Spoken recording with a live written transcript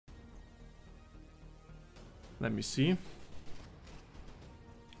Let me see.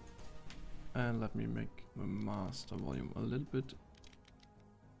 And let me make the master volume a little bit.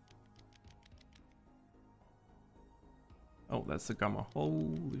 Oh, that's the gamma.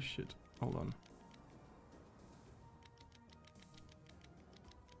 Holy shit. Hold on.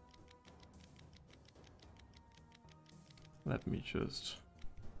 Let me just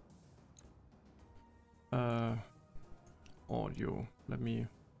audio. Let me,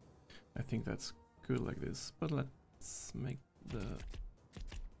 I think that's good like this, but let's make the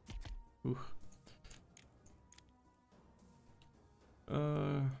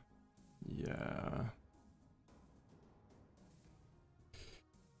yeah.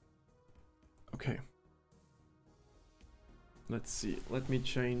 Okay. Let's see. Let me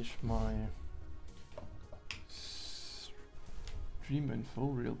change my stream info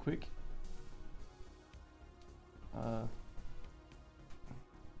real quick.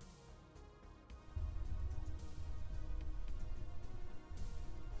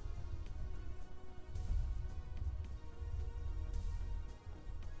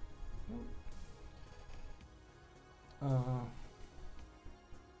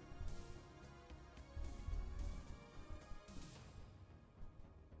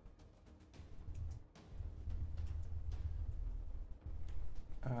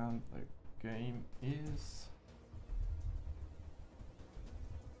 And the game is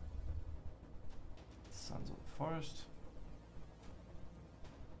Sons of the Forest.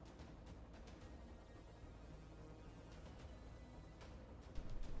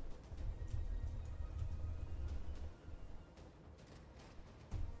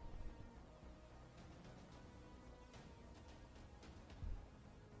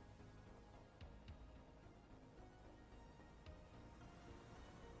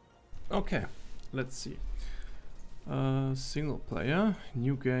 Okay, let's see. Single player,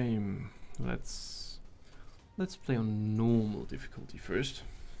 new game. Let's play on normal difficulty first.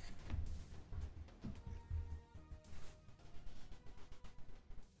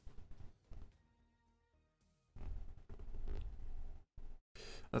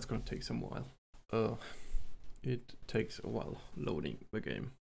 That's gonna take some while. It takes a while loading the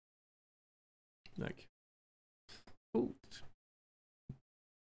game. Like, oh,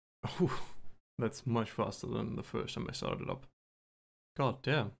 that's much faster than the first time I started up. God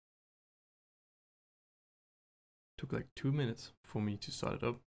damn. Took like 2 minutes for me to start it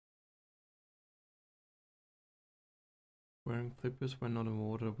up. Wearing flippers when not in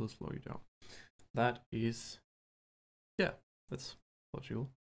water will slow you down. That is, yeah, that's logical.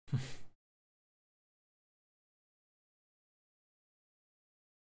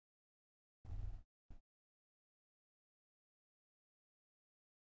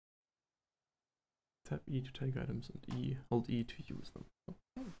 Tap E to take items and hold E to use them.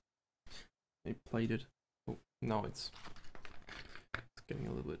 Okay. I played it. Oh, now it's getting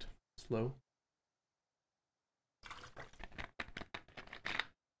a little bit slow.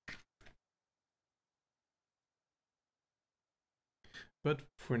 But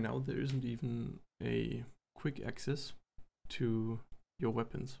for now there isn't even a quick access to your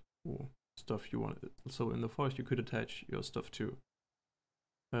weapons or stuff you wanted. So in the forest you could attach your stuff to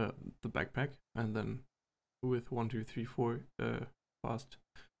the backpack and then with 1, 2, 3, 4 fast,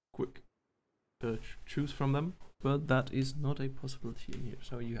 quick choose from them, but that is not a possibility in here.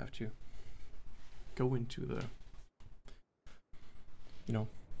 So you have to go into the, you know,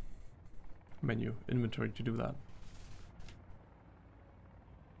 menu inventory to do that.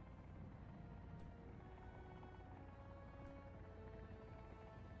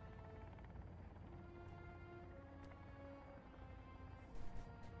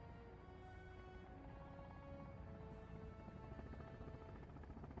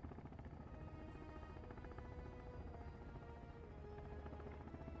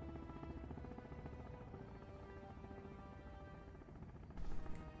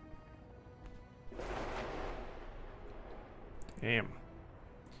 Damn.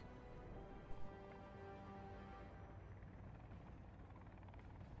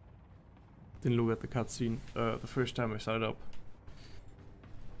 Didn't look at the cutscene the first time I started up.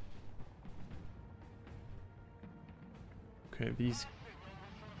 Okay, these.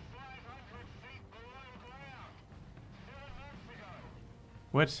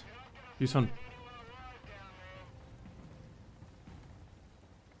 What? You sound.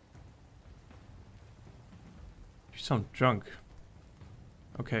 You sound drunk.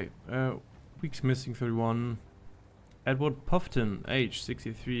 Okay, weeks missing 31. Edward Puffton, age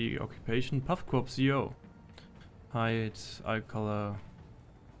 63, occupation Puff Corp CO. Height, eye color.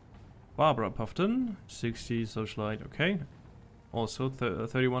 Barbara Puffton, 60, socialite, okay. Also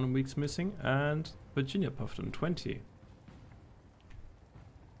 31 weeks missing, and Virginia Puffton 20.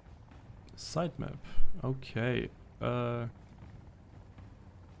 Sitemap. Okay.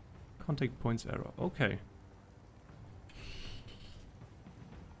 Contact points error. Okay.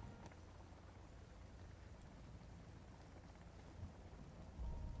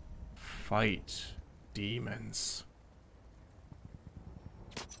 Fight demons.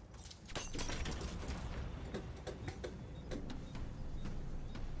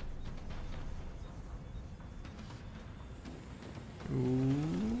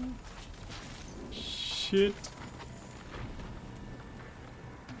 Ooh. Shit.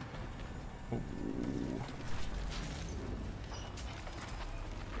 Oh.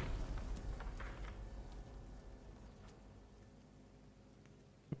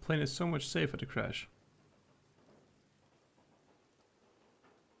 The plane is so much safer to crash.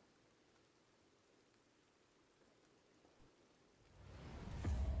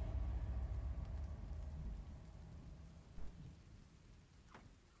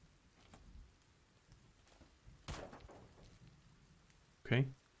 Okay.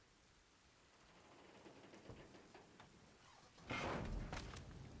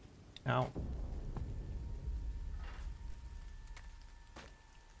 Ow.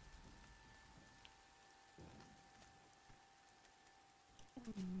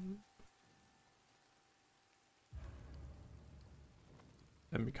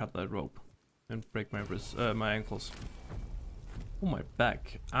 Let me cut that rope and break my wrist, my ankles. Oh, my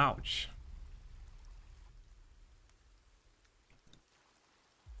back. Ouch.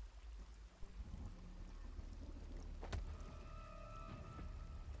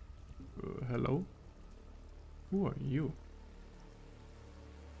 Hello? Who are you?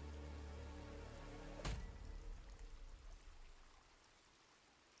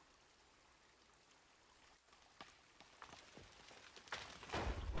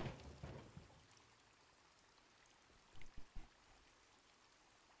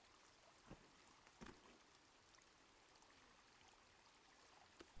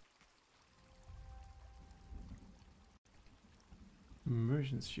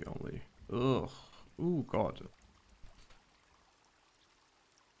 Emergency only. Ugh. Ooh, God.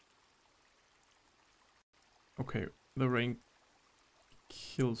 Okay, the rain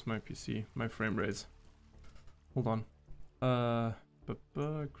kills my PC, my frame rates. Hold on.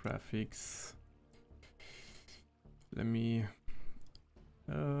 Graphics. Let me...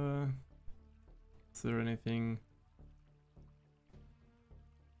 is there anything...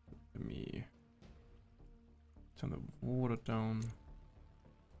 Let me... turn the water down.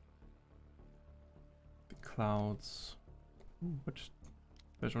 The clouds. Ooh, what?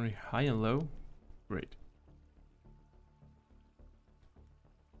 There's only high and low? Great.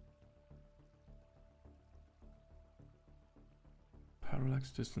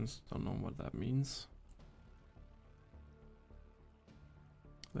 Parallax distance, don't know what that means.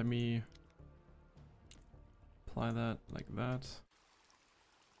 Let me apply that like that.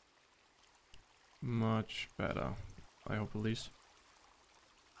 Much better, I hope at least.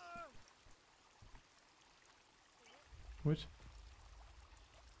 What?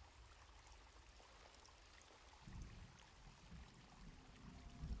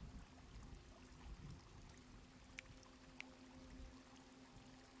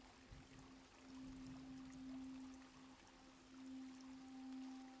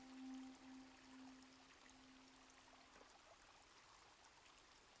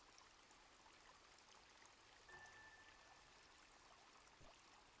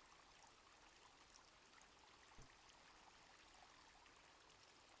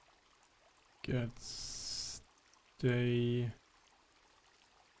 Get stay.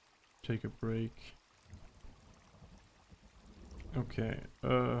 Take a break. Okay,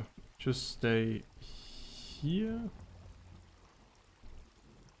 just stay here.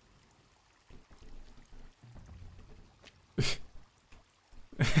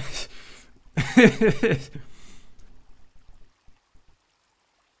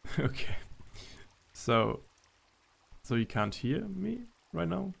 Okay. So you can't hear me right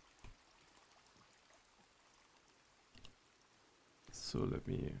now? So let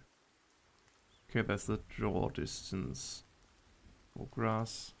me... Okay, that's the draw distance for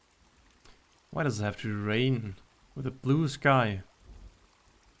grass. Why does it have to rain with a blue sky?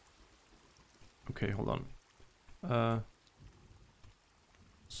 Okay, hold on.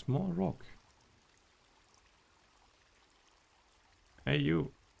 Small rock. Hey,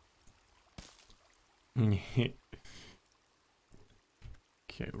 you. Okay,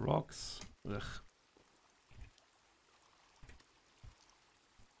 rocks. Ugh.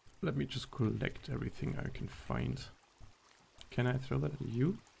 Let me just collect everything I can find. Can I throw that at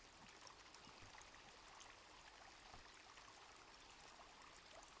you?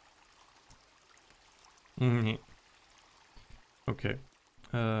 Mm-hmm. Okay.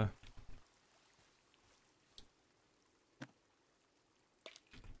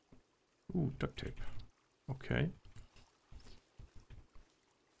 Ooh, duct tape. Okay.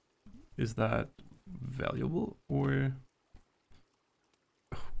 Is that valuable or...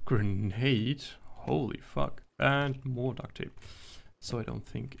 Oh, grenade? Holy fuck. And more duct tape. So I don't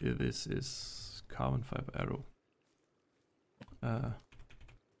think this is carbon fiber arrow.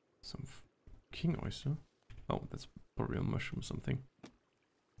 Some king oyster. Oh, that's probably a mushroom something.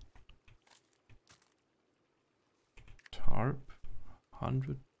 Tarp.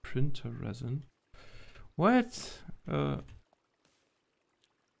 100 printer resin. What?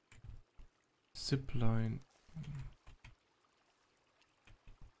 Zipline.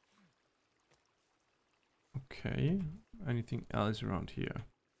 Okay. Anything else around here?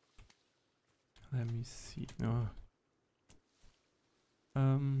 Let me see. No.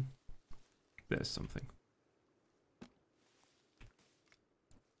 There's something.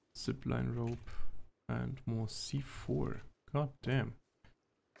 Zipline rope and more C4. God damn.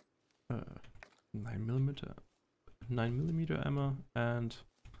 9mm ammo and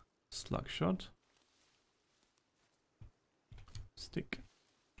slug shot. Stick.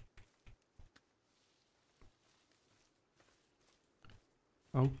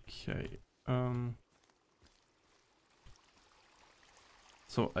 Okay.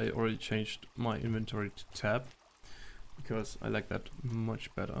 So I already changed my inventory to tab because I like that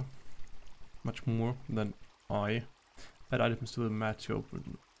much better. Much more than I add items to the map to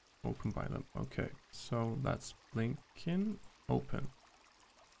open by them. Okay, so that's blinking. Open.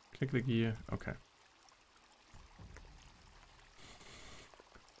 Click the gear. Okay.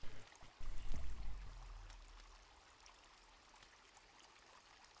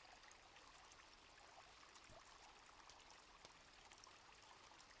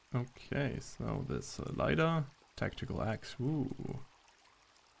 Okay, so this lighter, tactical axe. Ooh.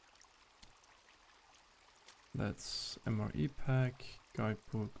 That's MRE pack,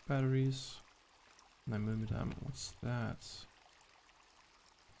 guidebook, batteries, 9mm ammo. What's that?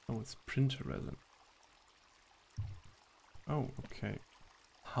 Oh, it's printer resin. Oh, okay.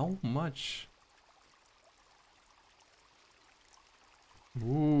 How much?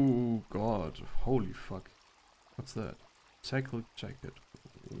 Ooh, God. Holy fuck. What's that? Tackle jacket.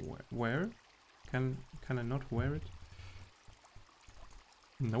 Where? Can I not wear it?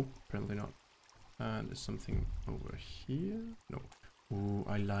 Nope, apparently not. And there's something over here? No. Ooh,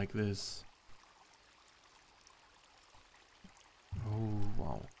 I like this. Oh,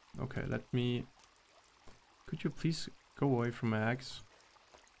 wow. Okay, let me... Could you please go away from my axe?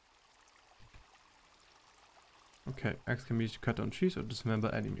 Okay, axe can be used to cut down trees or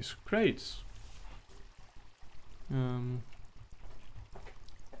dismember enemies. Great!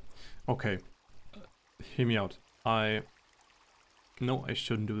 Okay, hear me out. I know I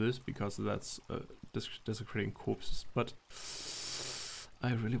shouldn't do this because that's desecrating corpses, but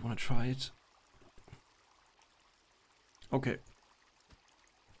I really want to try it. Okay.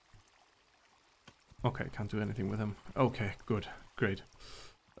 Okay, can't do anything with him. Okay, good, great.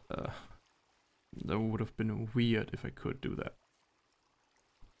 That would have been weird if I could do that.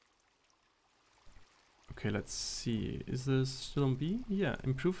 Okay, let's see. Is this still on B? Yeah,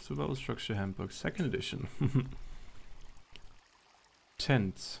 Improved Survival Structure Handbook, 2nd edition.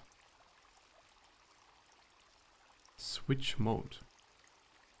 Tent. Switch mode.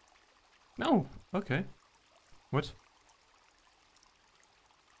 No, okay. What?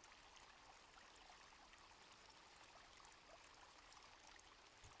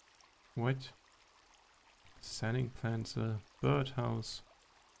 What? Standing planter, birdhouse,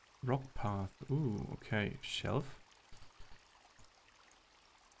 rock path. Ooh, okay. Shelf.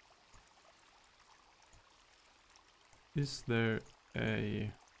 Is there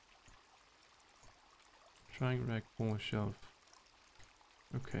a drying rack or shelf?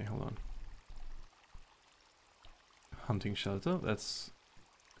 Okay, hold on. Hunting shelter, that's...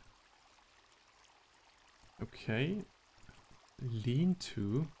 Okay.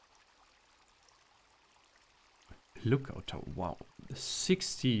 Lean-to. Lookout tower, wow.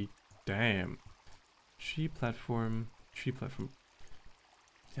 60, damn. Tree platform.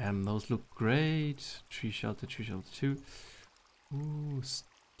 Damn, those look great. Tree shelter 2. Ooh,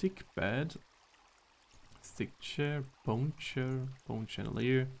 stick bed. Stick chair, bone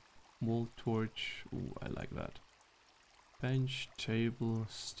chandelier, wall torch. Ooh, I like that. Bench, table,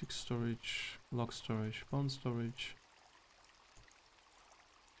 stick storage, log storage, bone storage.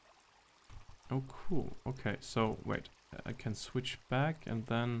 Oh, cool. Okay, so wait. I can switch back and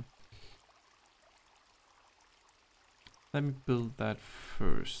then let me build that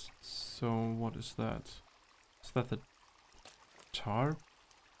first. So what is that? Is that the tarp?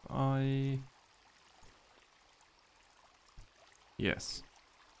 Yes.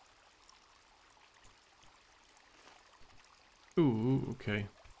 Ooh, okay.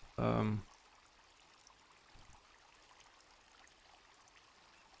 Let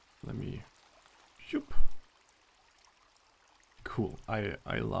me shoop. Cool.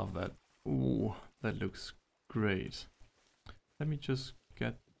 I love that. Ooh, that looks great. Let me just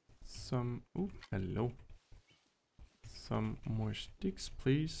get some. Ooh, hello. Some more sticks,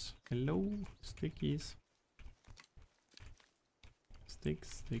 please. Hello, stickies.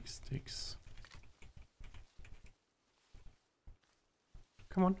 Sticks, sticks, sticks.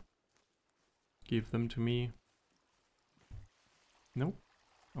 Come on. Give them to me. No?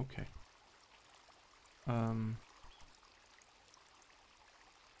 Okay.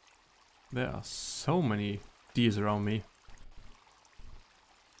 There are so many deers around me.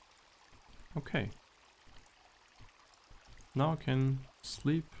 Okay. Now I can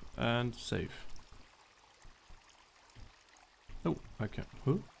sleep and save. Oh, I can.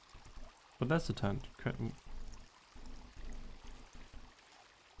 Huh? But that's the tent.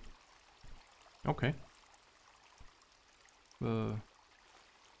 Okay.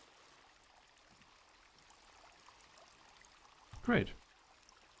 Great.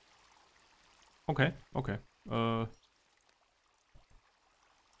 Okay, okay.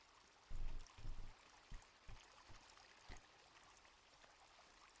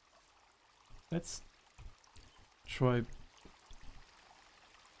 Let's try.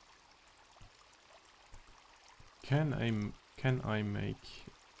 Can I make?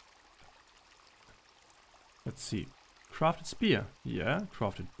 Let's see. Crafted spear. Yeah.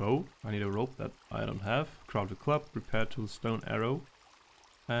 Crafted bow. I need a rope that I don't have. Crafted club. Repair tool. Stone arrow.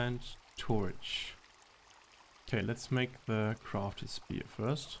 And torch. Okay, let's make the crafted spear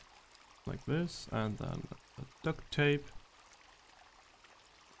first. Like this. And then duct tape.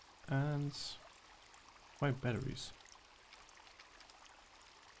 And why batteries?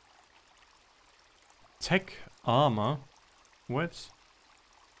 Tech armor. What?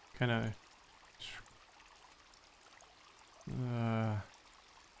 Can I?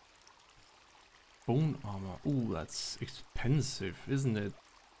 Bone armor. Ooh, that's expensive, isn't it?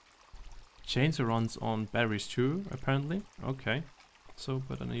 Chainsaw runs on batteries too, apparently. Okay. So,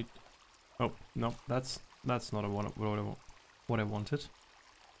 but I need. Oh no, that's not what I wanted.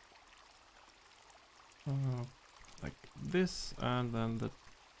 Like this, and then the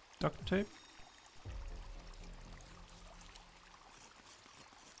duct tape.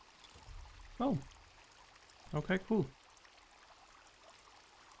 Oh. Okay, cool.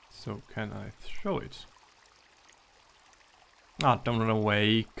 So can I throw it? Ah, don't run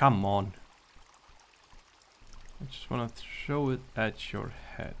away. Come on. I just want to throw it at your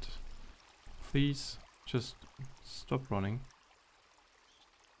head. Please, just stop running.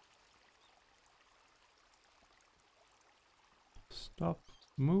 Stop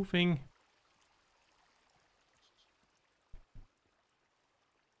moving.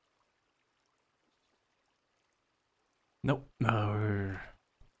 No, no.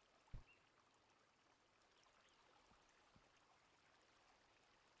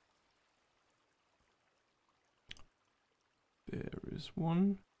 There is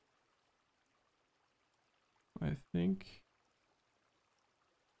one. I think.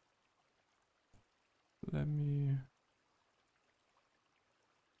 Let me.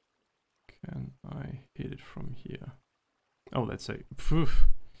 Can I hit it from here? Oh, let's say. Poof.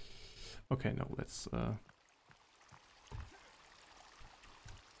 Okay, no, let's.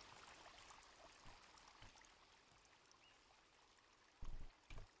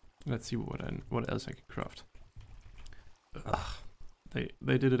 Let's see what else I can craft. Ugh,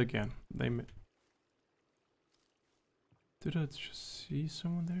 they did it again. Did I just see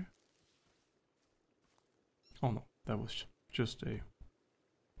someone there? Oh no, that was just a.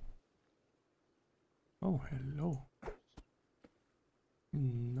 Oh, hello.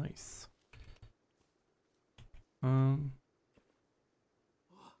 Nice.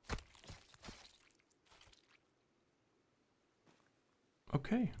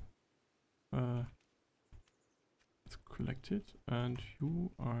 Okay. Let's collect it, and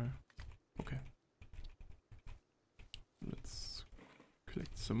you are okay. Let's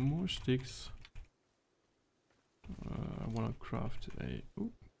collect some more sticks. I want to craft a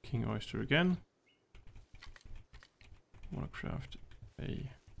king oyster again. I want to craft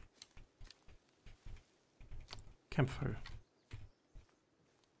a campfire.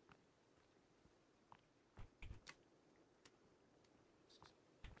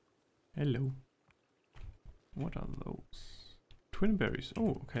 Hello. What are those? Twin berries.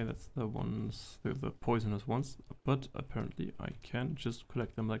 Oh, okay, that's the ones, the poisonous ones. But apparently I can just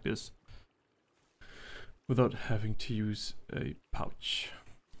collect them like this without having to use a pouch.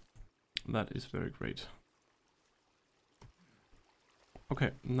 That is very great.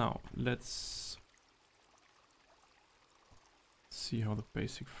 Okay, now let's see how the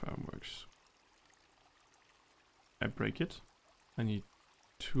basic farm works. I break it. I need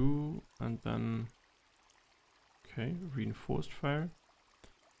 2 and then... Okay, reinforced fire.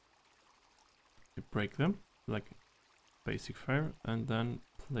 You break them like basic fire and then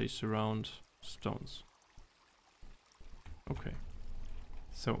place around stones. Okay.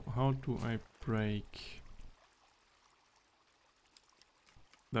 So how do I break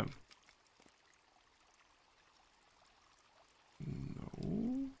them?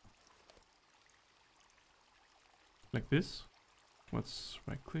 No. Like this? Let's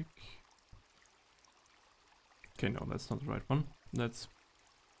right click. Okay, no, that's not the right one. Let's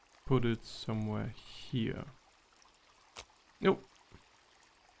put it somewhere here. Nope.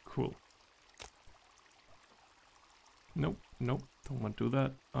 Cool. Nope, nope, don't want to do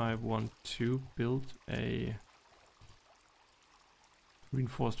that. I want to build a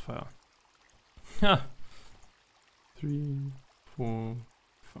reinforced fire. Ha! 3, 4,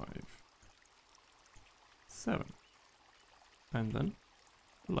 5, 7. And then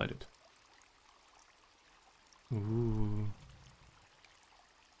light it. Ooh.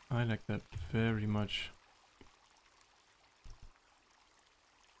 I like that very much.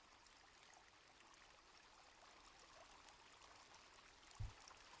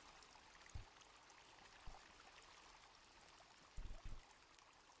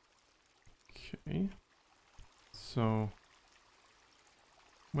 Okay. So...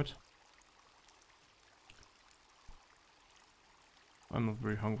 What? I'm not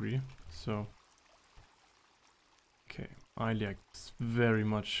very hungry, so... Okay, I like this very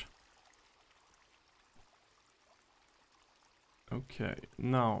much. Okay,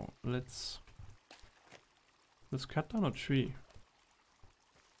 now let's cut down a tree.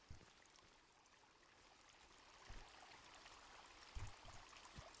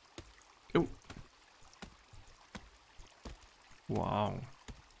 Oh! Wow.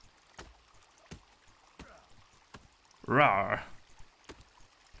 Rawr!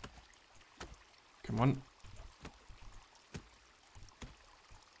 Come on.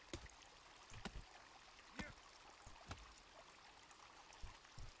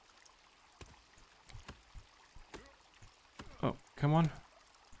 Oh, come on.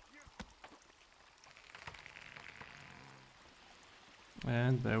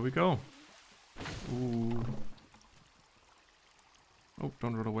 And there we go. Ooh. Oh,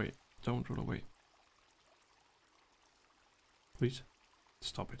 don't run away. Don't run away. Please,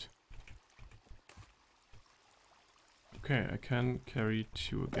 stop it. Okay, I can carry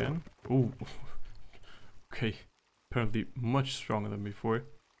 2 again. Ooh. Okay, apparently much stronger than before.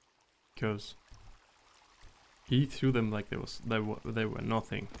 Because he threw them like they were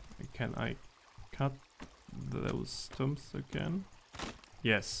nothing. Can I cut those stumps again?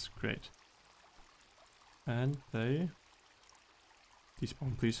 Yes, great. And they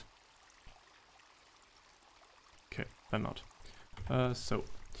despawn, please. Okay, they're not. So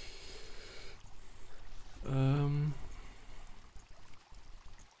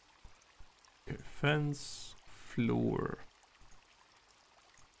okay, fence, floor.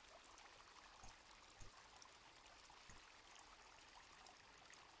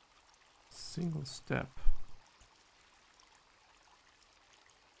 Single step.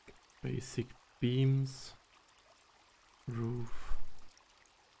 Basic beams. Roof.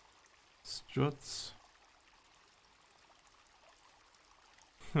 Struts.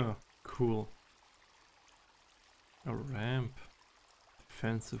 Huh, cool. A ramp.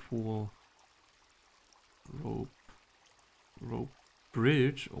 Defensive wall. Rope. Rope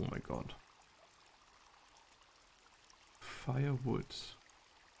bridge. Oh my god. Firewood.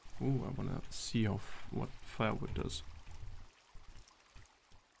 Ooh, I wanna see what firewood does.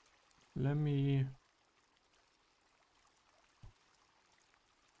 Let me...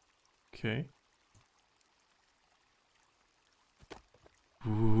 Okay.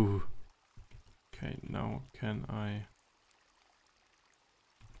 Ooh. Okay, now can I...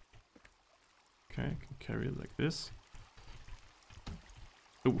 Okay, I can carry it like this.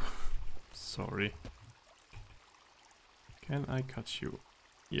 Ooh, sorry. Can I cut you?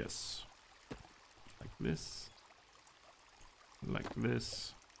 Yes. Like this. Like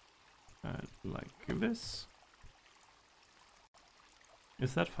this. And like this.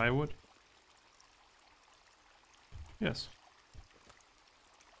 Is that firewood? Yes.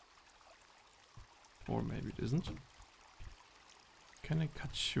 Or maybe it isn't. Can I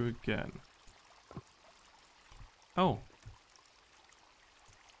cut you again? Oh.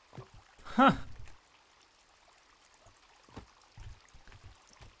 Huh.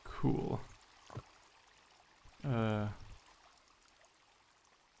 Cool.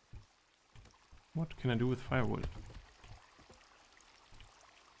 What can I do with firewood?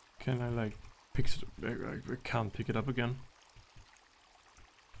 Can I like pick it? I can't pick it up again.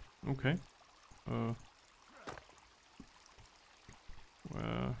 Okay.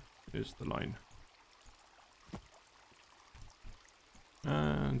 Where is the line?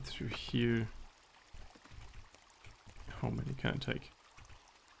 And through here. How many can I take?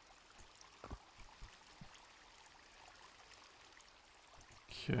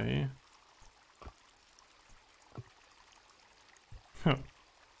 Okay. Huh.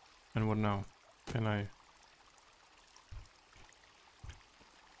 And what now? Can I...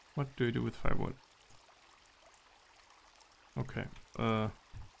 What do I do with firewood? Okay.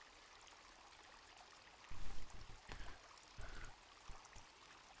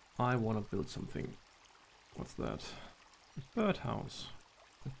 I want to build something. What's that? A birdhouse.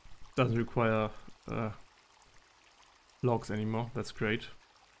 It doesn't require logs anymore. That's great.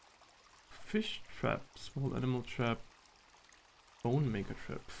 Fish trap, small animal trap, bone maker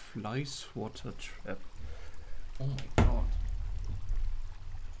trap, fly swatter trap. Oh my god.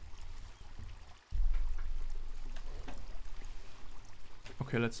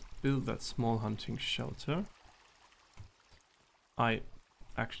 Okay, let's build that small hunting shelter. I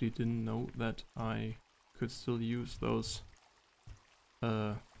actually didn't know that I could still use those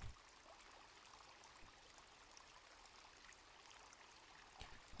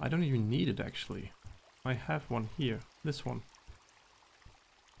I don't even need it actually. I have one here, this one.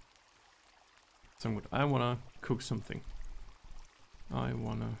 So good. I wanna cook something. I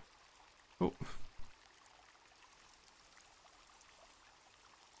wanna... Oh.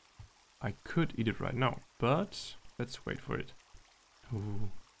 I could eat it right now, but let's wait for it. Ooh.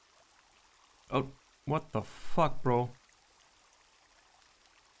 Oh, what the fuck, bro?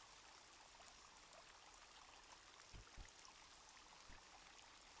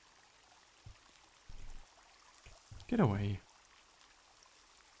 Get away.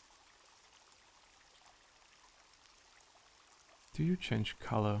 Do you change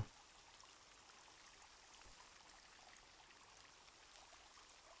color?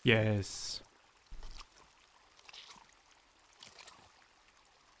 Yes.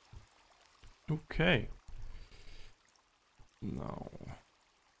 Okay. Now,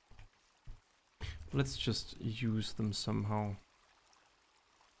 let's just use them somehow.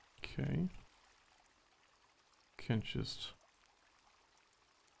 Okay. Can't just...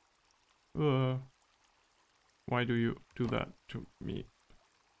 why do you do that to me?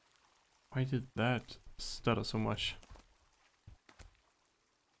 Why did that stutter so much?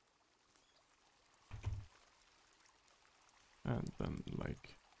 And then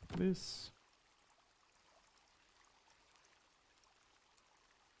like this.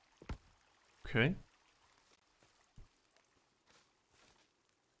 Okay.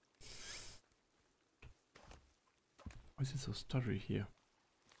 Why is it so stuttery here?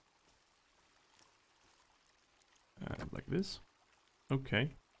 And like this.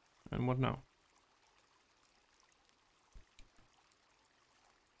 Okay. And what now?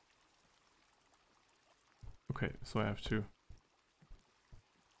 Okay, so I have to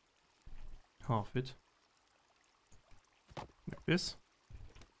half it. Like this.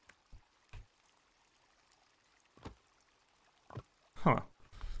 Huh.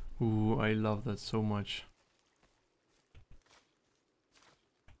 Ooh, I love that so much.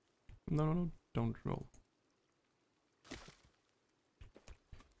 No, no, no, don't roll.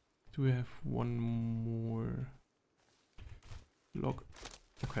 Do we have one more log?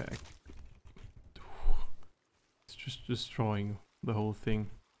 Okay. It's just destroying the whole thing.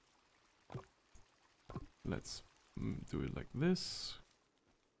 Let's do it like this.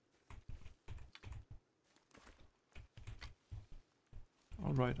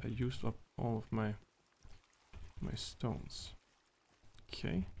 Alright, I used up all of my stones.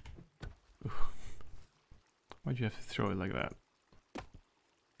 Okay. Why'd you have to throw it like that?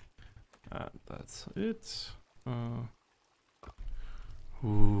 That's it.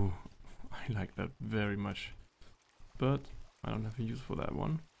 Ooh, I like that very much. But I don't have a use for that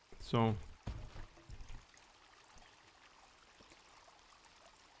one. So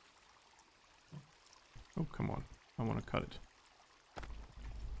oh, come on. I want to cut it.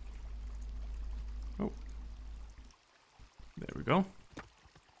 Oh. There we go.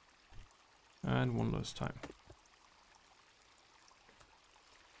 And one last time.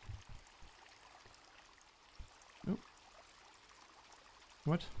 Oh.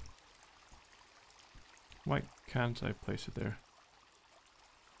 What? Why can't I place it there?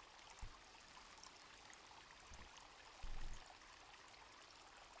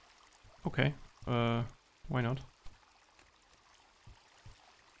 Okay, why not?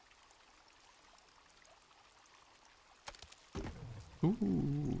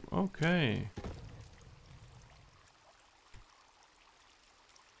 Ooh, okay.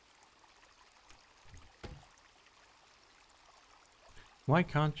 Why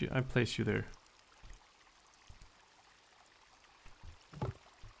can't I place you there?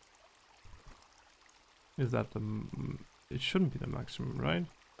 Is that the... It shouldn't be the maximum, right?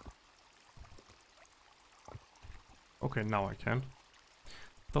 Okay, now I can.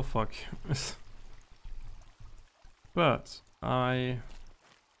 The fuck? But I...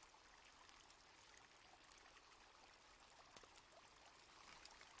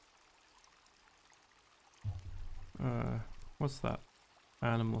 what's that?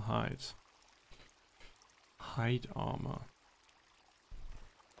 Animal hides. Hide armor.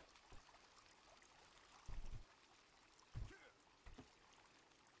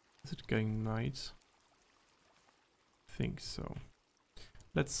 Is it getting night? Think so.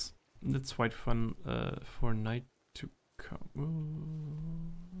 Let's wait fun for night to come.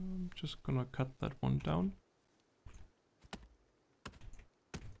 I'm just gonna cut that one down.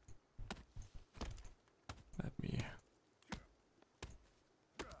 Let me.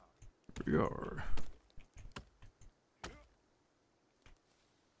 Roar.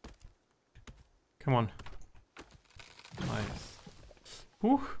 Come on. Nice.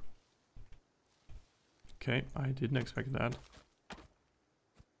 Whew. Okay, I didn't expect that.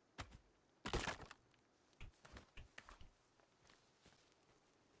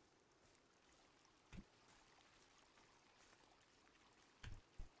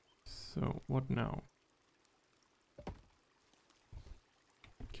 So, what now?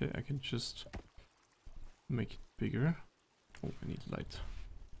 Okay, I can just make it bigger. Oh, I need light.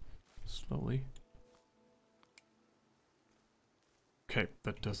 Slowly. Okay,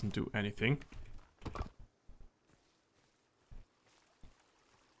 that doesn't do anything.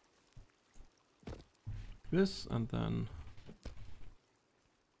 This, and then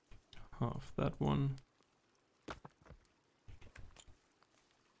half that one.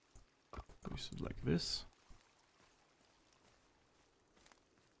 Place it like this.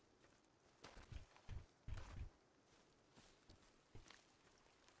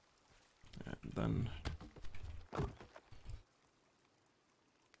 And then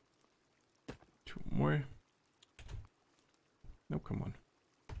two more. No, come on.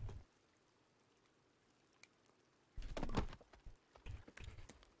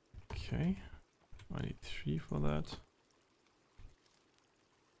 Okay, I need 3 for that.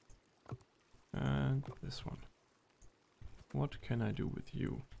 And this one. What can I do with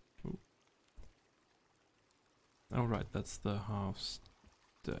you? Ooh. Oh right, that's the half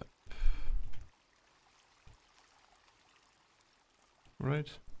step. Right?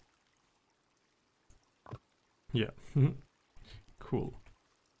 Yeah. Cool.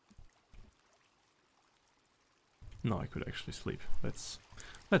 No, I could actually sleep. Let's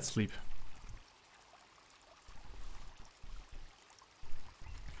sleep.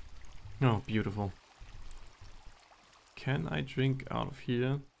 Oh, beautiful. Can I drink out of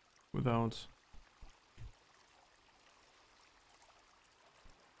here without...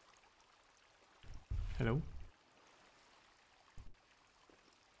 Hello?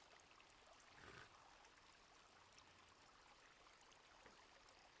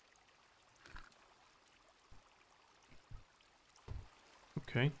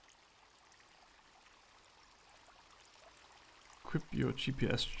 Okay. Equip your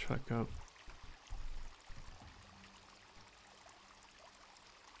GPS tracker.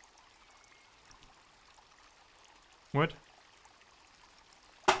 What?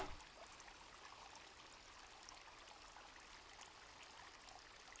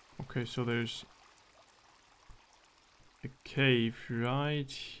 Okay, so there's a cave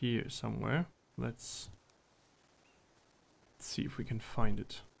right here somewhere. Let's see if we can find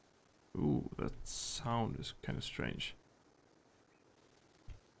it. Ooh, that sound is kind of strange.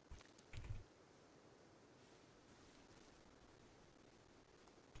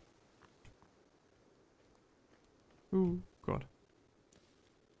 Ooh, God.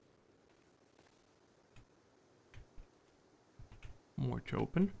 More to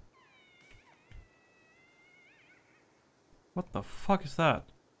open. What the fuck is that?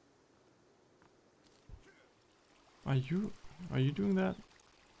 Are you doing that?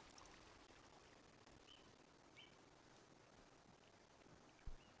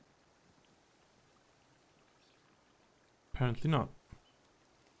 Apparently not.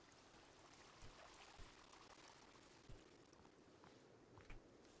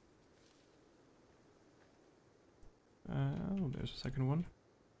 Oh, there's a second one.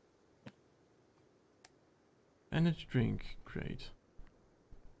 Energy drink, great.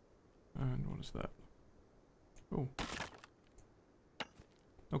 And what is that? Oh.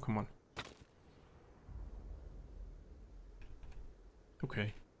 Oh, come on.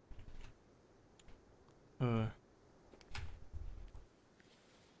 Okay.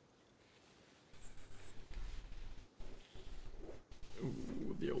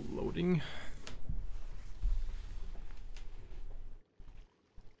 Ooh, the old loading.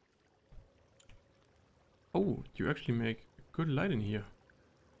 Oh, you actually make a good light in here.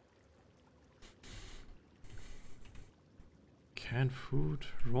 Canned food,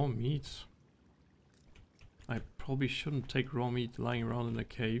 raw meat. I probably shouldn't take raw meat lying around in a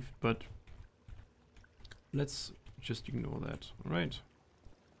cave, but let's just ignore that. Alright.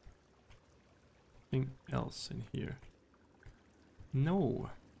 Anything else in here? No.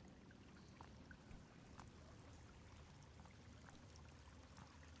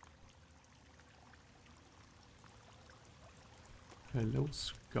 Hello,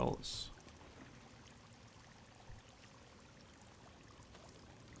 skulls.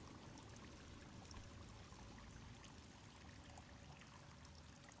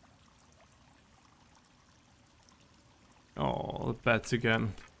 Oh, the bats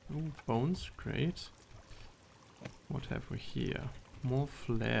again. Oh, bones, great. What have we here? More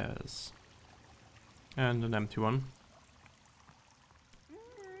flares. And an empty one.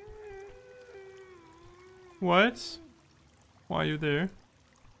 What? Why are you there?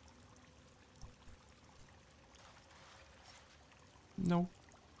 No.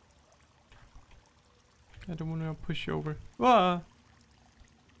 I don't want to push you over. Ah!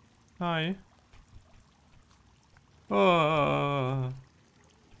 Hi. Ah!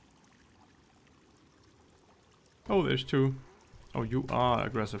 Oh, there's two. Oh, you are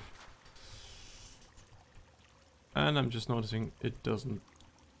aggressive. And I'm just noticing it doesn't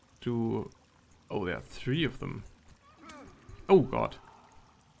do... Oh, there are three of them. Oh, God.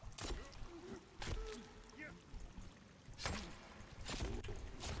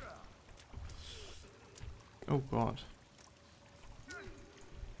 Oh, God.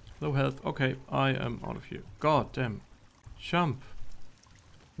 Low health. Okay, I am out of here. God damn. Jump.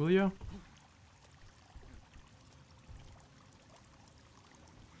 Will ya?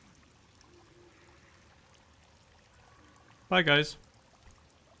 Bye, guys.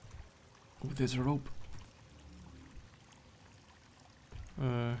 Oh, there's a rope.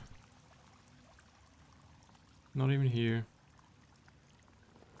 Not even here.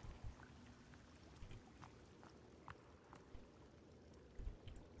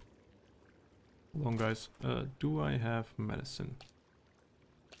 Hold on, guys. Do I have medicine?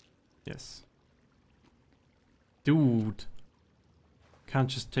 Yes. Dude! Can't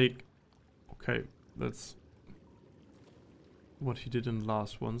just take... Okay, that's what he did in the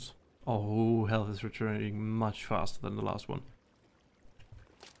last ones. Oh, health is returning much faster than the last one.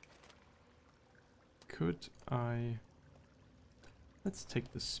 Could I... Let's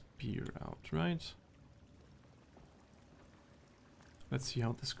take the spear out, right? Let's see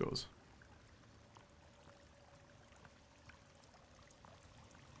how this goes.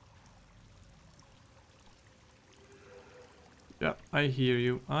 Yeah, I hear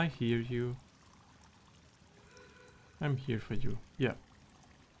you. I hear you. I'm here for you. Yeah.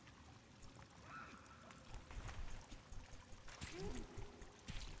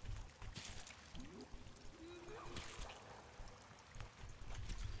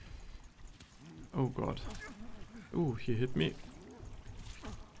 Oh, God. Ooh, he hit me.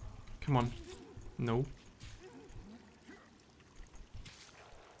 Come on. No.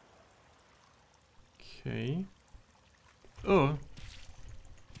 Okay. Oh.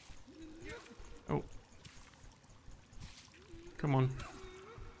 Oh. Come on.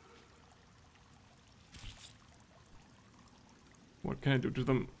 What can I do to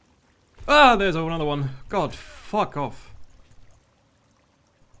them? Ah, there's another one. God, fuck off.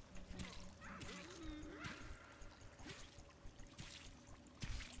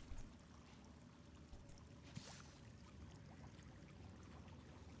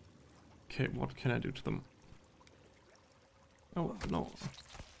 Okay, what can I do to them? Oh, no.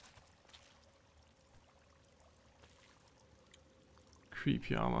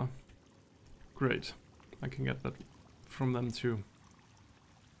 Creepy armor. Great. I can get that from them too.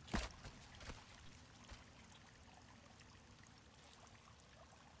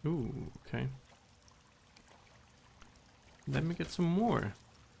 Ooh, okay. Let me get some more.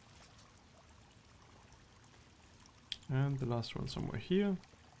 And the last one somewhere here.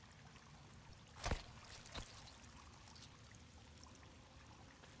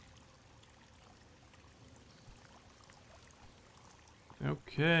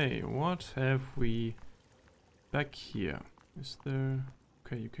 Okay, what have we back here? Is there...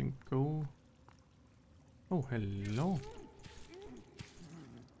 Okay, you can go... Oh, hello.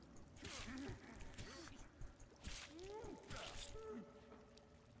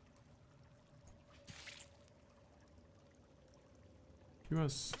 You are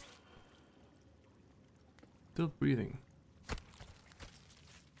still breathing.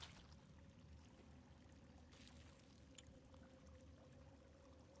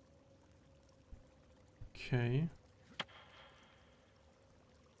 Okay.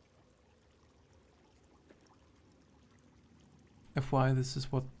 FYI, this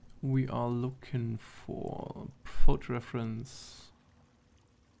is what we are looking for. Photo reference.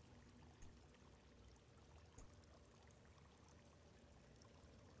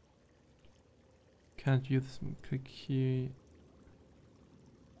 Can't use them. Click here.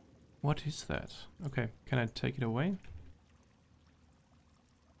 What is that? Okay, can I take it away?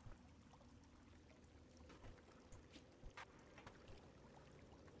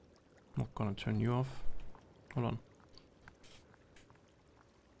 Not gonna turn you off. Hold on.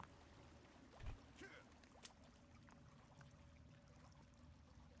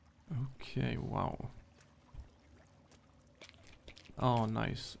 Okay, wow. Oh,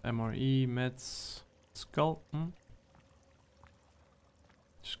 nice. MRE, meds, skull.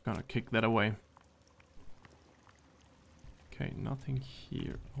 Just gonna kick that away. Okay, nothing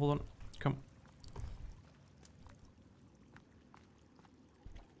here. Hold on. Come.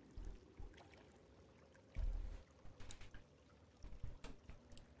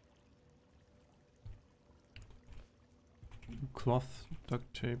 Cloth,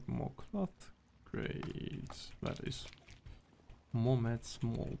 duct tape, more cloth. Great. That is more mats,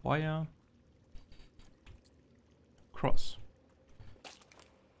 more wire. Cross.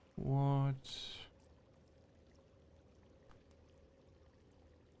 What?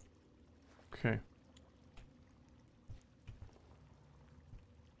 Okay.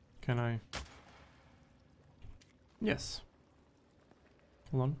 Can I? Yes.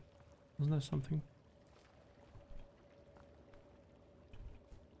 Hold on. Wasn't there something?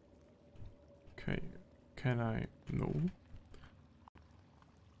 Okay. Can I? No.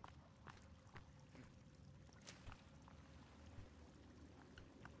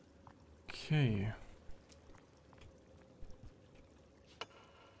 Okay.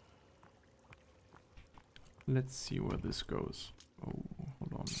 Let's see where this goes. Oh,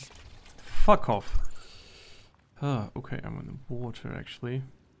 hold on. Fuck off. Okay, I'm in the water actually.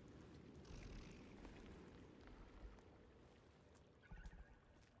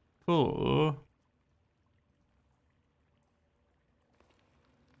 Oh.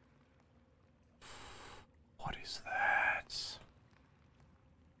 What is that?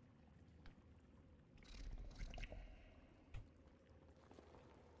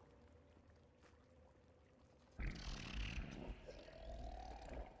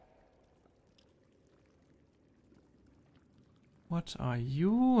 What are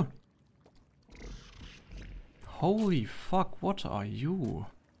you? Holy fuck, what are you?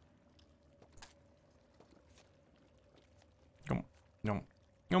 Yum, yum,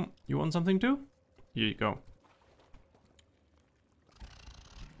 yum. You want something too? Here you go.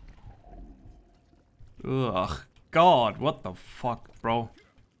 Ugh, God, what the fuck, bro?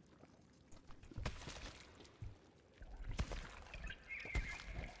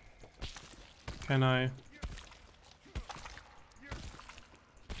 Can I?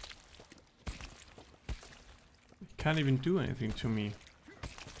 Can't even do anything to me.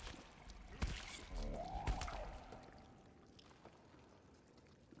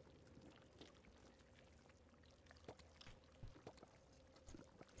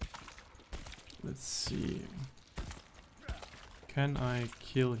 Let's see. Can I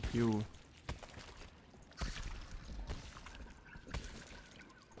kill you?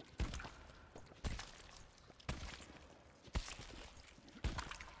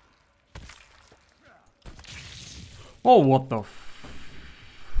 Oh, what the f...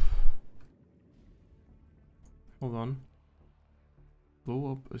 Hold on.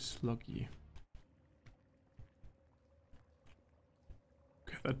 Blow up a sluggy.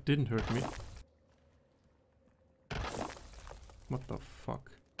 Okay, that didn't hurt me. What the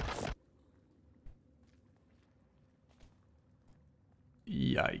fuck?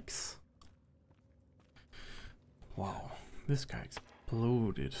 Yikes. Wow, this guy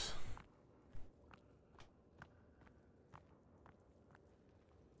exploded.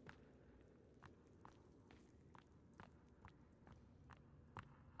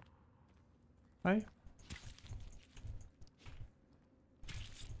 Hi.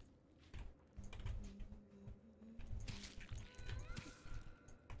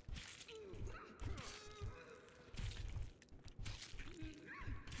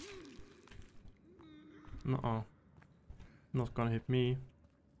 Nuh-uh. Not gonna hit me.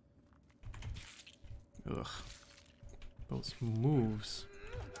 Ugh. Those moves.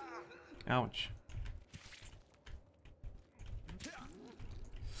 Ouch.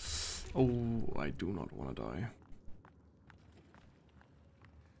 Oh, I do not want to die.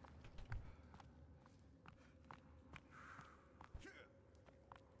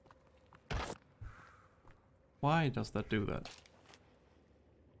 Why does that do that?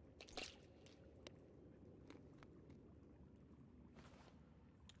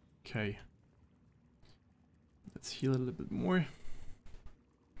 Okay. Let's heal a little bit more.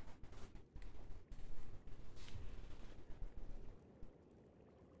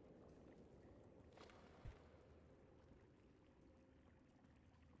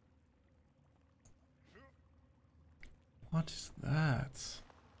 What is that?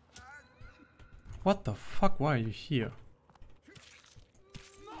 What the fuck? Why are you here?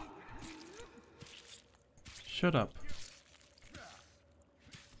 Shut up.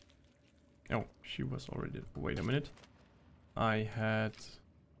 Oh, she was already... Wait a minute. I had...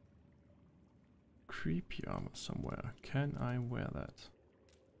 creepy armor somewhere. Can I wear that?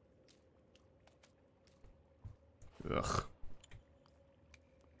 Ugh.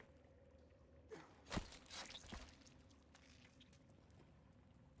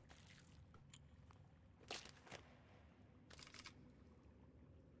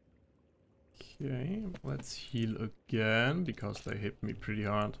 Okay, let's heal again, because they hit me pretty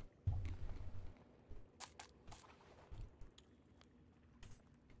hard.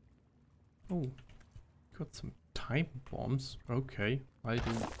 Oh, got some time bombs. Okay, I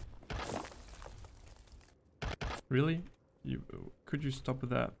do. Really? You could you stop with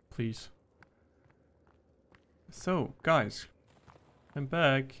that, please? So, guys, I'm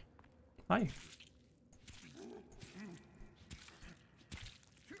back. Hi.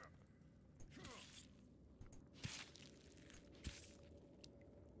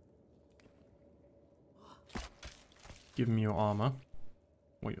 Give me your armor.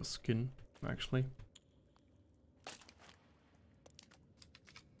 Or your skin, actually.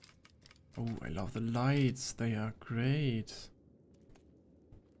 Oh, I love the lights. They are great.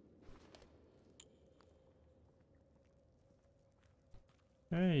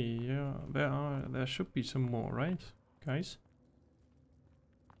 Hey, yeah, there should be some more, right, guys?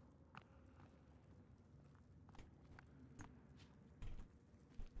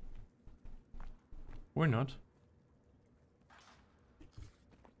 Or not.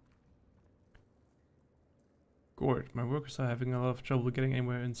 Gord, my workers are having a lot of trouble getting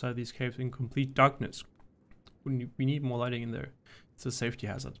anywhere inside these caves in complete darkness. We need more lighting in there. It's a safety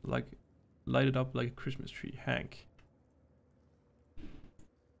hazard. Like, light it up like a Christmas tree. Hank.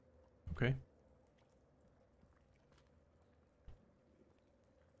 Okay.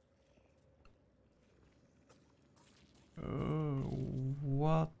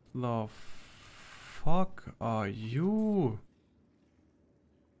 What the fuck are you?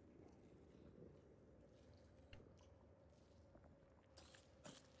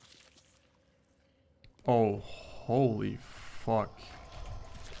 Oh, holy fuck.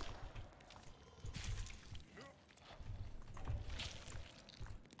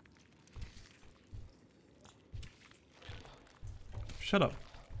 Shut up.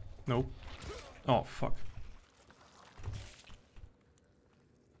 Nope. Oh, fuck.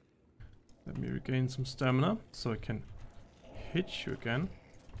 Let me regain some stamina so I can hit you again.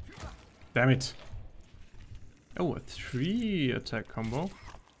 Damn it. Oh, a 3 attack combo.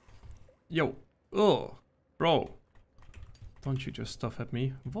 Yo. Ugh. Bro. Don't you just stuff at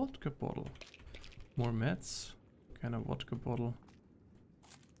me. Vodka bottle. More meds. Kind of vodka bottle.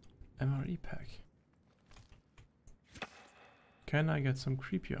 MRE pack. Can I get some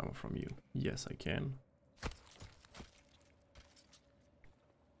creepy armor from you? Yes, I can.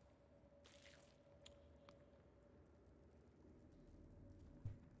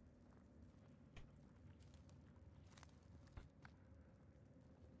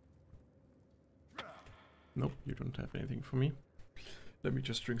 Nope, you don't have anything for me. Let me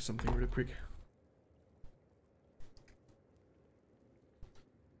just drink something really quick.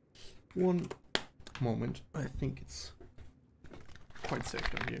 One moment. I think it's quite safe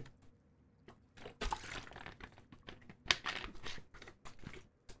down here.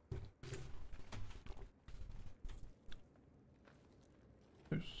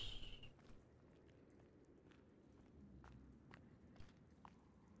 There's...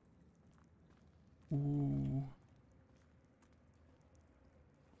 Ooh.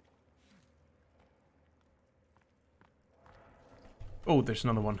 Oh, there's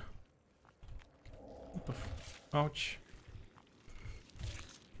another one. What the ouch.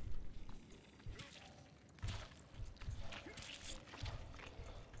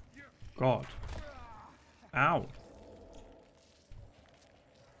 God. Ow.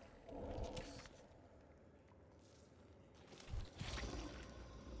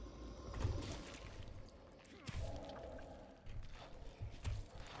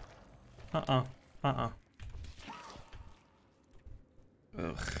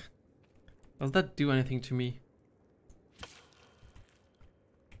 Ugh. Does that do anything to me?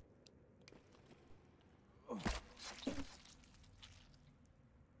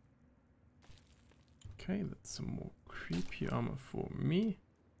 Okay, that's some more creepy armor for me.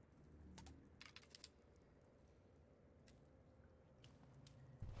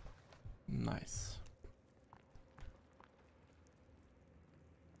 Nice.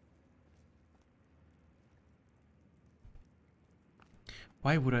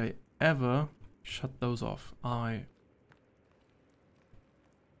 Why would I ever shut those off?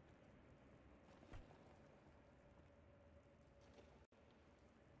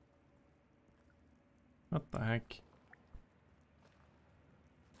 What the heck?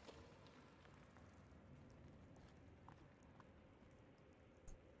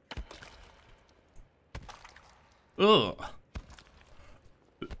 Ugh.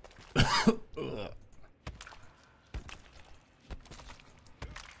 Ugh.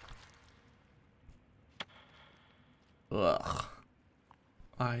 Ugh.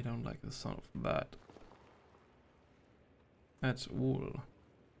 I don't like the sound of that. That's wool.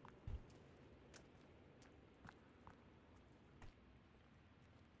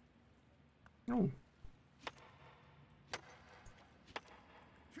 Oh.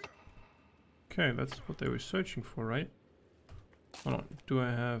 Okay, that's what they were searching for, right? Hold on, do I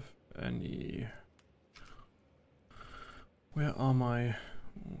have any... Where are my...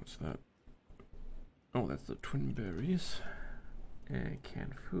 What's that? Oh, that's the twin berries.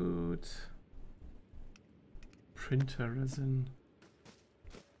 Canned food. Printer resin.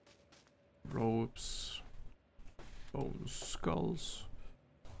 Ropes. Bone skulls.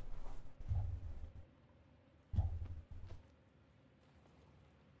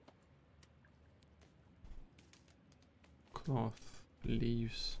 Cloth.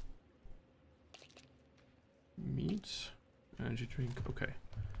 Leaves. Meat. Energy drink. Okay.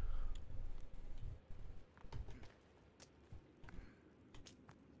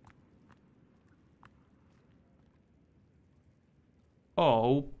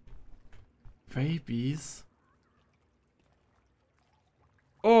 Oh, babies.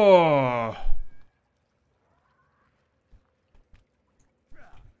 Oh.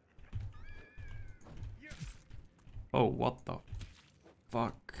 Oh, what the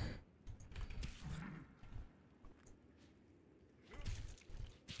fuck?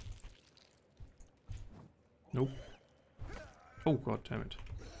 Nope. Oh, god damn it.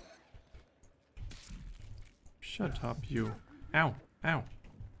 Shut up, you. Ow, ow.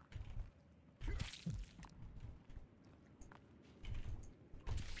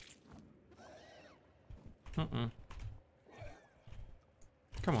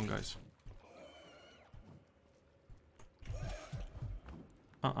 Come on, guys.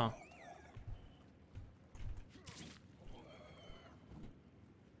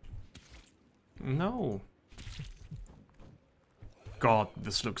 No. God,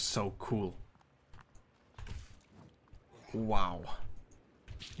 this looks so cool. Wow.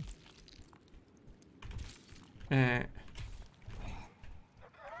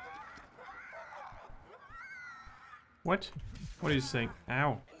 What? What are you saying?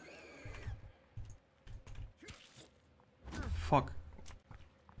 Ow. Fuck.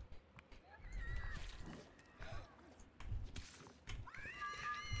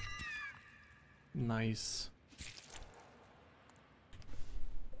 Nice.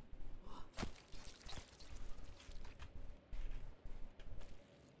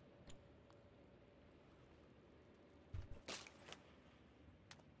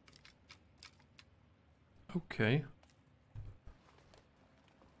 Okay.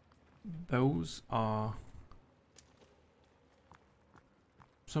 Those are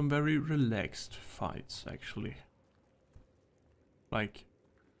some very relaxed fights, actually. Like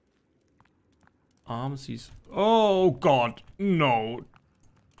arms. Oh god, no.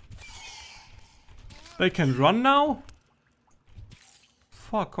 They can run now?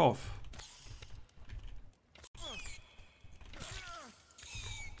 Fuck off.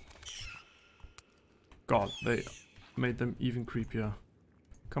 God, they made them even creepier.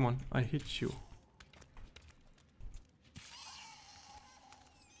 Come on, I hit you.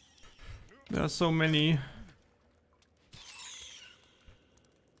 There are so many.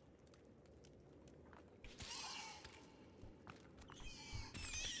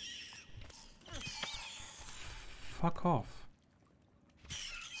 Fuck off.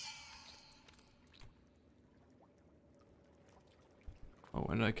 Oh,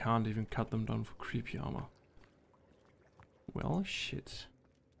 and I can't even cut them down for creepy armor. Well, shit.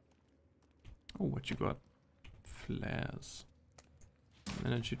 Oh, what you got? Flares. An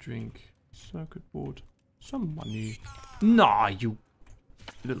energy drink. Circuit board. Some money. Nah, you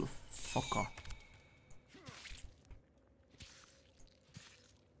little fucker.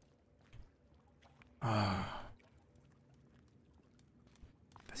 Ah.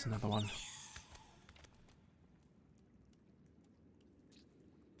 There's another one.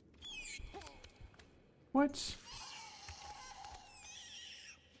 What?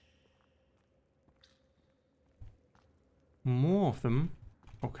 More of them?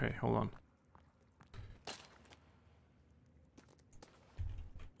 Okay, hold on.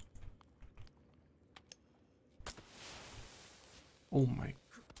 Oh my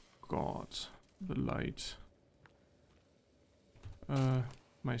god. The light.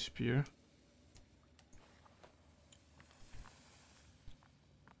 My spear.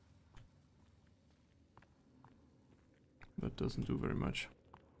 That doesn't do very much.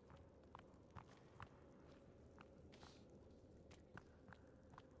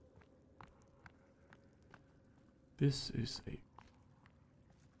 This is a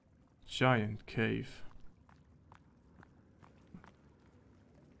giant cave.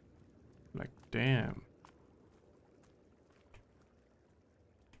 Like, damn.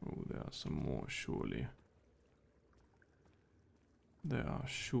 Oh, there are some more, surely. There are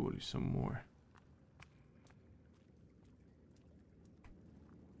surely some more.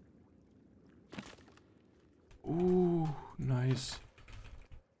 Ooh, nice.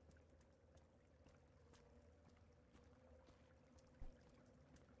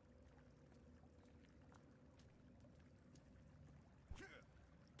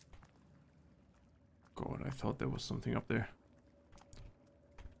 God, I thought there was something up there.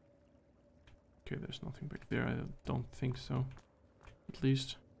 Okay, there's nothing back there. I don't think so. At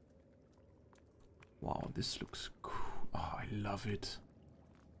least. Wow, this looks cool. Oh, I love it.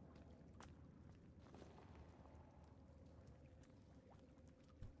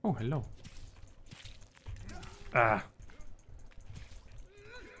 Oh, hello. Ah.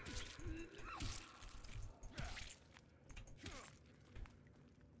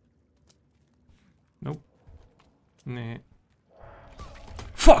 Nope. Nah.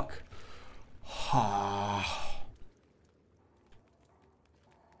 Fuck!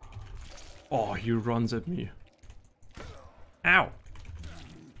 Oh, he runs at me. Ow!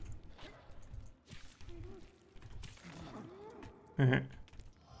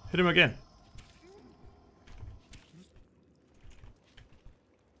 Hit him again.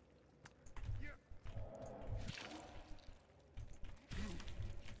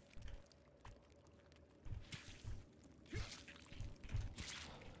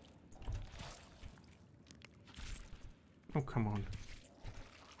 Oh, come on.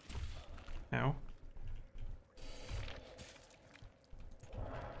 Ow.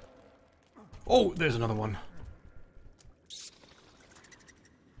 Oh, there's another one.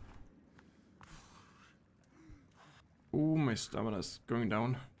 Oh, my stamina's going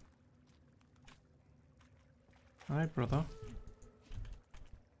down. Hi, brother.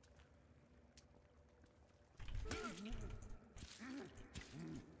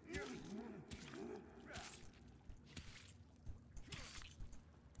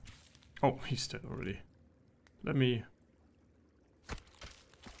 Oh, he's dead already. Let me...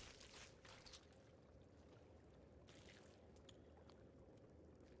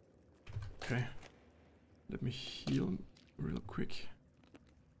 Okay. Let me heal real quick.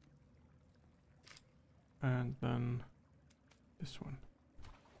 And then this one.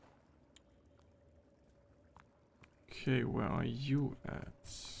 Okay, where are you at?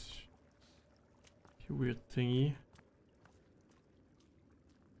 You weird thingy.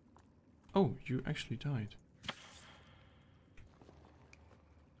 Oh, you actually died.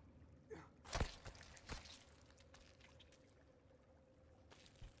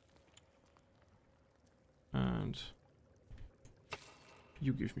 And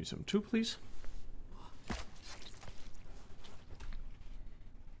you give me some too, please.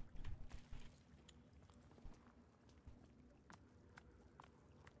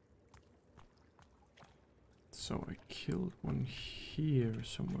 So I killed one here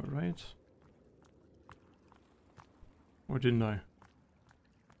somewhere, right? Or didn't I?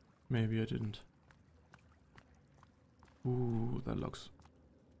 Maybe I didn't. Ooh, that looks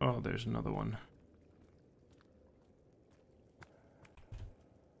Oh, there's another one.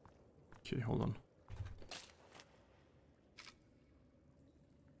 Okay, hold on.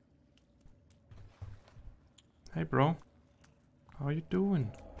 Hey, bro. How you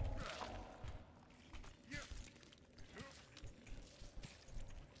doing?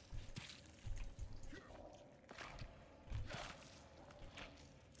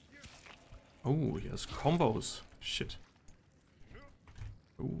 Oh, he has combos. Shit.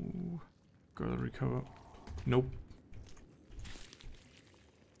 Ooh. Gotta recover. Nope.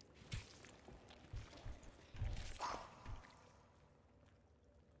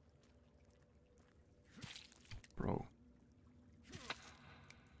 Bro.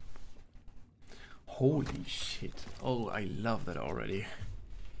 Holy shit. Oh, I love that already.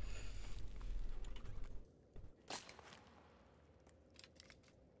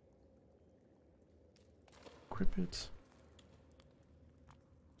 Equip it.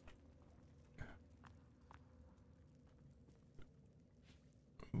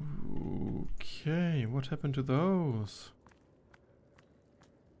 Okay, what happened to those?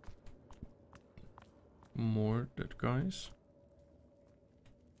 More dead guys.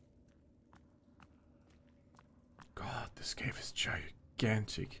 God, this cave is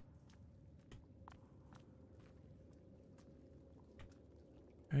gigantic.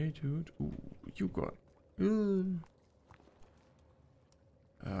 Hey, dude. Ooh, you got... Ugh.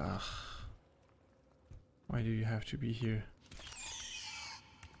 Why do you have to be here?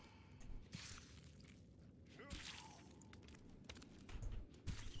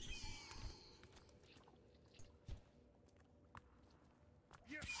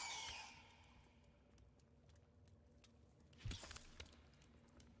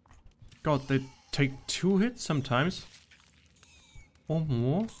 God, they take 2 hits sometimes. Or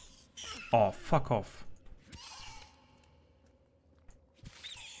more. Oh, fuck off.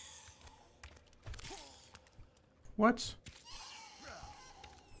 What?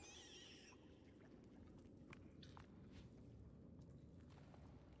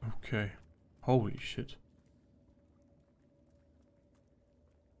 Okay. Holy shit.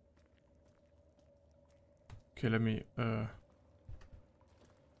 Okay, let me,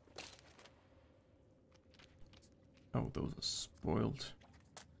 Oh, those are spoiled.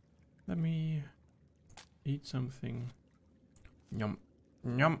 Let me eat something. Yum.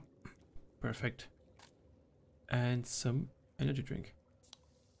 Yum. Perfect. And some energy drink.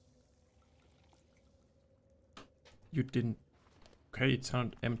 You didn't... Okay, it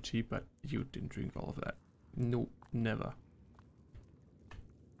sounded empty, but you didn't drink all of that. No, never.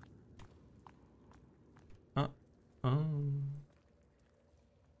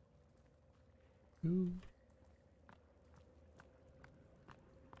 Ooh.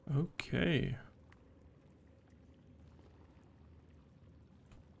 Okay.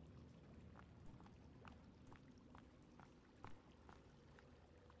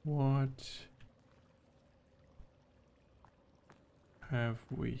 What have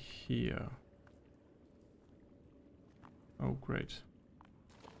we here? Oh, great.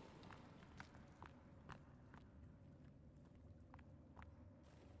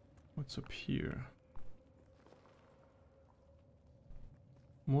 What's up here?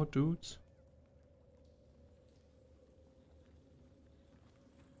 More dudes?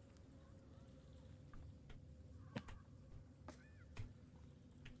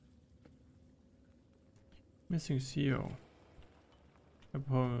 Missing CEO.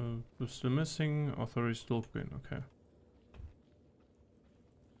 Still missing, authority still green, okay.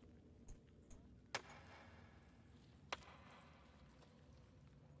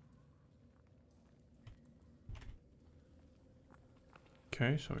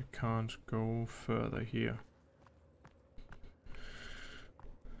 Okay, so I can't go further here.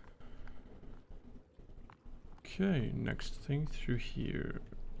 Okay, next thing through here.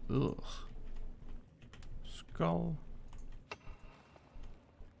 Ugh. Skull.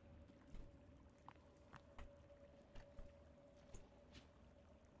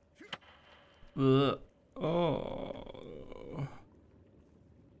 Ugh. Oh.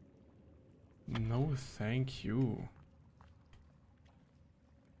 No, thank you.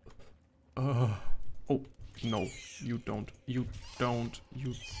 Oh, no, you don't. You don't.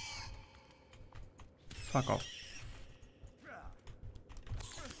 You... Fuck off.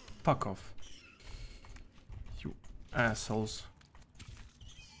 Fuck off. You assholes.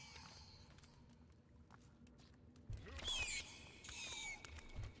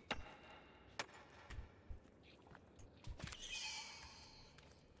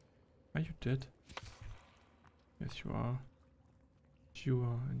 Are you dead? Yes, you are. You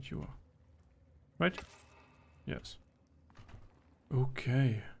are and you are. Right? Yes.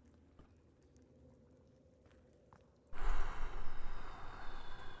 Okay.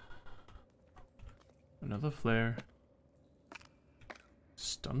 another flare.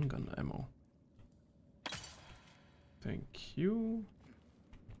 Stun gun ammo. Thank you.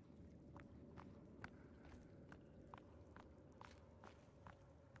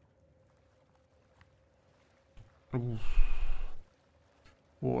 Oof.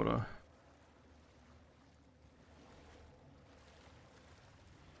 Water.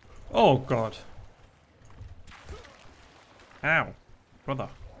 Oh god. Ow. Brother.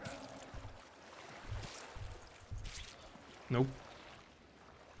 Nope.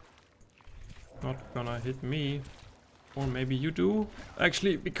 Not gonna hit me. Or maybe you do.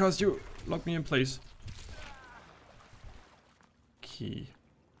 Actually, because you locked me in place. Key.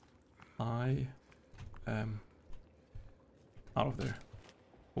 I am out of there.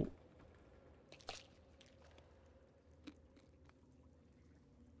 Oh.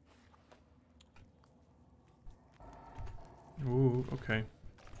 Ooh, okay.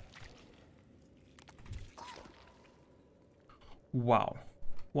 Wow.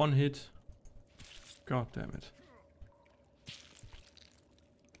 One hit. God damn it.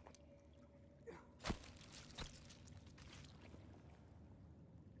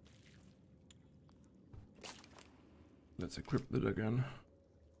 Let's equip it again.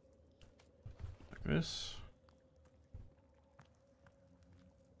 Like this.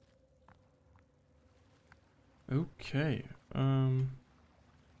 Okay. Ugh.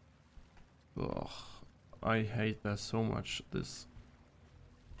 I hate that so much. This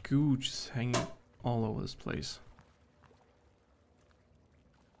goo just hanging all over this place.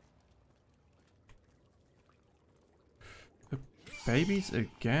 The babies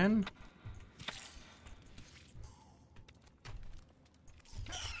again?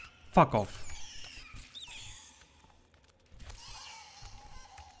 Fuck off.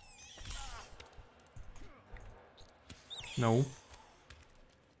 No.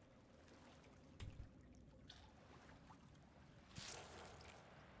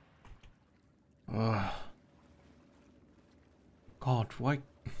 God, why?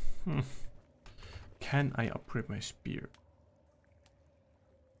 Can I upgrade my spear?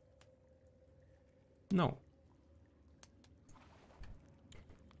 No.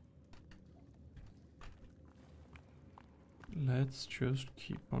 Let's just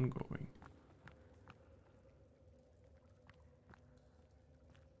keep on going.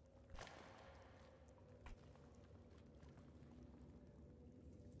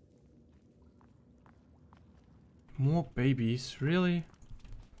 More babies, really?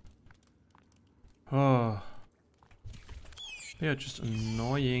 Oh. They are just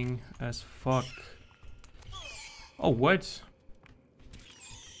annoying as fuck. Oh, what?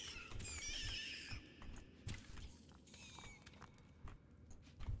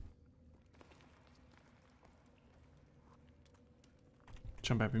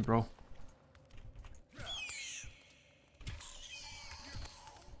 Jump at me, bro.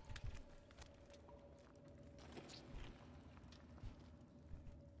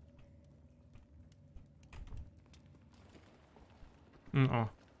 Oh.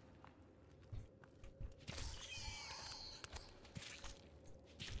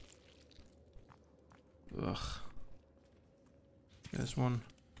 Ugh. There's one.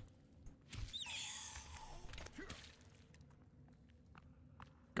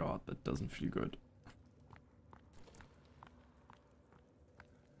 God, that doesn't feel good.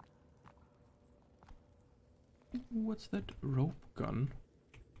 What's that rope gun?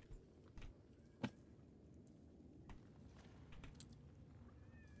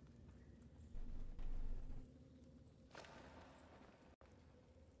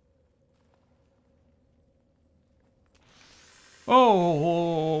 Oh!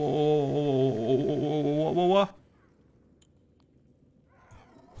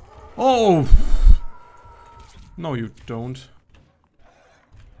 Oh! No, you don't.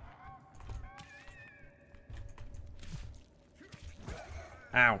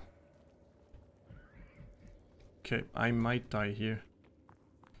 Ow. Okay, I might die here.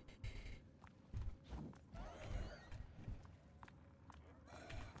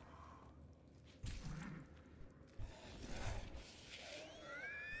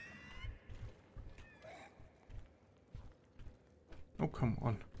 Oh, come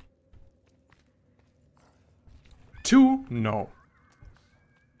on. 2? No.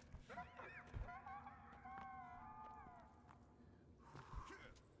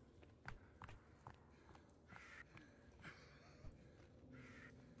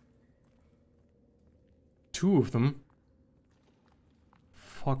 Two of them?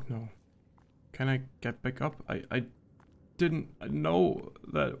 Fuck no. Can I get back up? I didn't know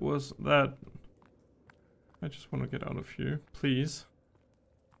that was that. I just want to get out of here, please.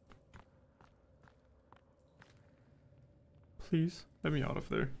 Please, let me out of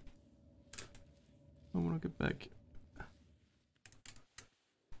there. I wanna get back.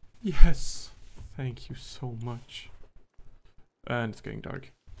 Yes! Thank you so much. And it's getting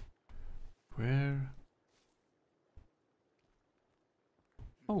dark. Where?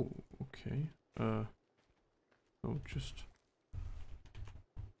 Oh, okay. Oh, just...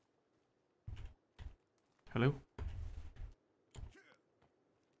 Hello?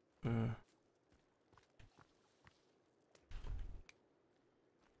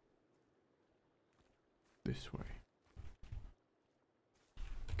 This way.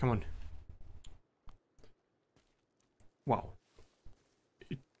 Come on. Wow.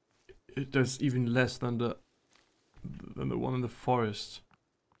 It does even less than the one in the forest.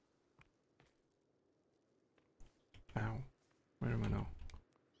 Ow. Where am I now?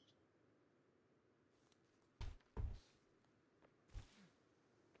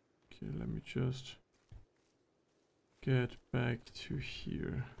 Okay, let me just get back to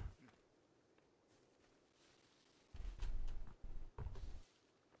here.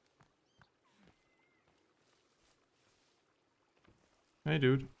 Hey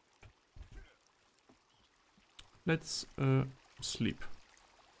dude. Let's sleep.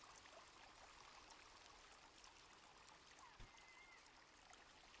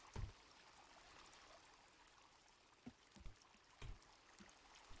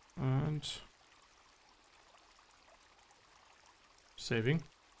 And saving.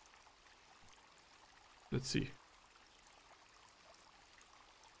 Let's see.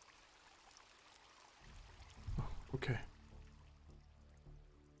 Oh, okay.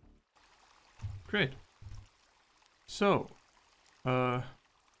 Great. So, let's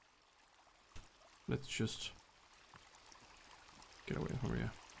just get away from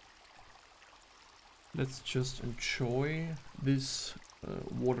here. Let's just enjoy this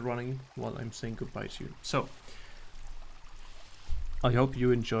water running while I'm saying goodbye to you. So, I hope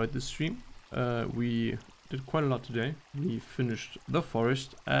you enjoyed this stream. We did quite a lot today. We finished the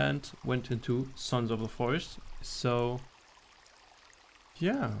forest and went into Sons of the Forest. So,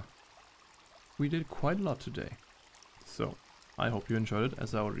 yeah, we did quite a lot today. So, I hope you enjoyed it,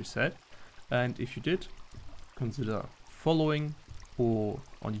 as I already said. And if you did, consider following or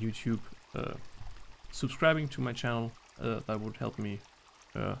on YouTube subscribing to my channel. That would help me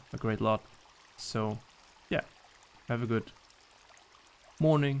a great lot. So, yeah, have a good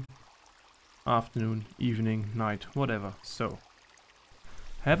morning, afternoon, evening, night, whatever. So,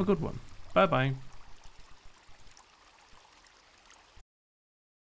 have a good one. Bye bye.